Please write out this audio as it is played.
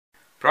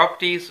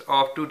Properties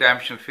of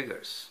two-dimensional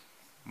figures.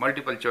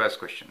 Multiple choice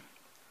question.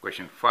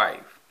 Question 5.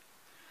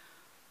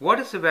 What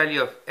is the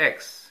value of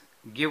x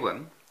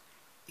given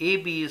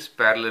AB is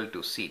parallel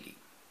to CD?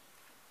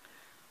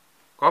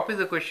 Copy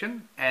the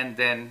question and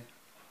then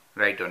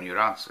write on your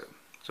answer.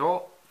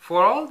 So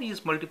for all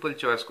these multiple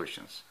choice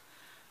questions,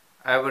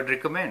 I would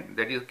recommend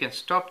that you can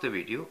stop the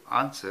video,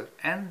 answer,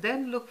 and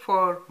then look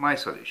for my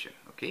solution.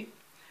 Okay.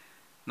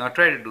 Now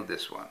try to do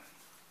this one.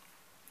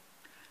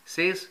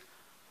 Says,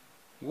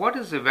 what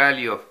is the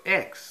value of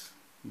x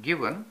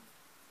given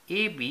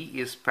AB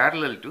is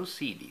parallel to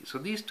CD? So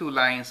these two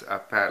lines are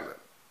parallel,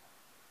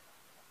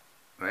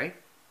 right?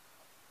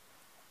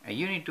 And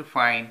you need to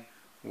find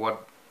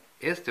what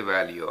is the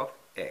value of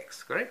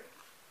x, correct?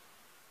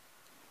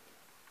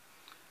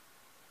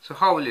 So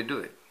how will you do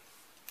it?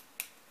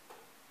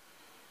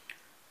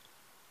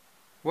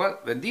 Well,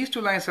 when these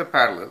two lines are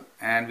parallel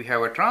and we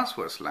have a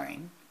transverse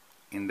line,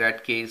 in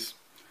that case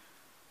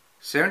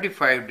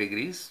 75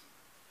 degrees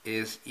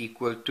is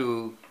equal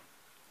to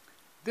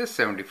this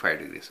 75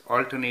 degrees,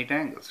 alternate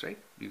angles, right?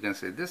 You can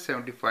say this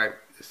 75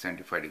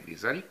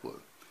 degrees are equal.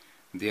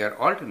 They are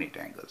alternate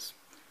angles.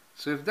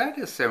 So if that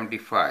is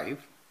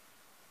 75,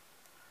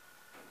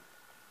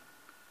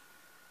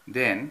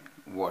 then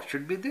what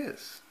should be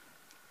this?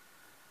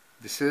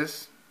 This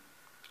is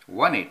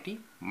 180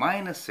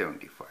 minus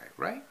 75,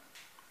 right?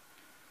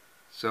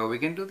 So we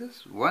can do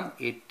this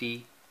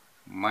 180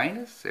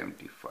 minus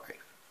 75.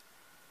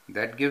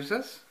 That gives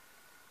us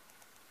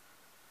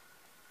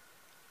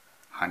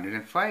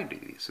 105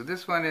 degrees. So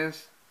this one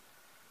is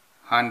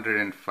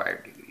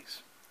 105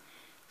 degrees.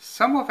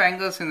 Sum of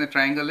angles in the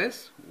triangle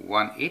is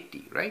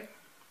 180, right?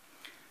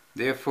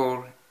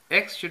 Therefore,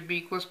 x should be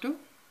equals to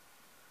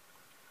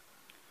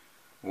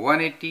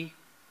 180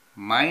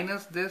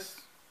 minus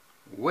this,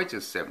 which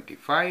is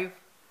 75,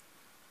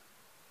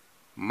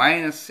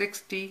 minus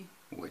 60,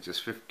 which is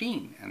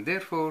 15, and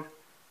therefore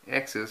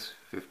x is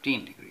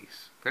 15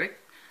 degrees, correct?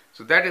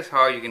 So that is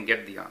how you can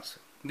get the answer.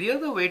 The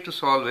other way to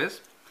solve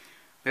is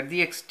that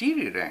the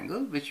exterior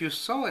angle, which you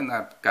saw in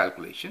our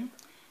calculation,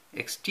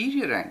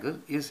 exterior angle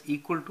is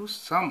equal to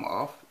sum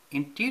of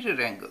interior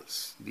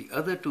angles, the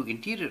other two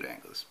interior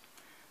angles.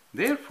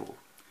 Therefore,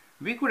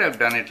 we could have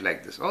done it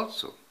like this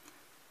also,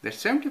 that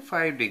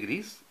 75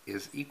 degrees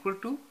is equal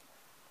to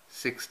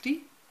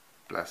 60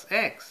 plus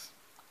x,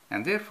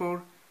 and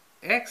therefore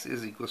x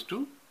is equals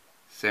to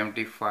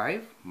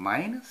 75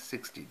 minus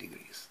 60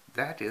 degrees,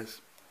 that is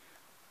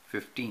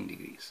 15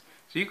 degrees.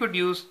 So you could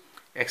use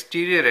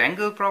exterior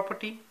angle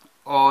property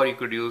or you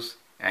could use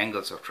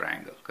angles of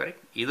triangle,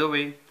 correct? Either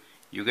way,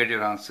 you get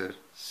your answer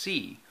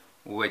C,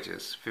 which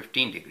is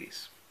 15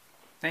 degrees.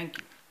 Thank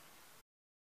you.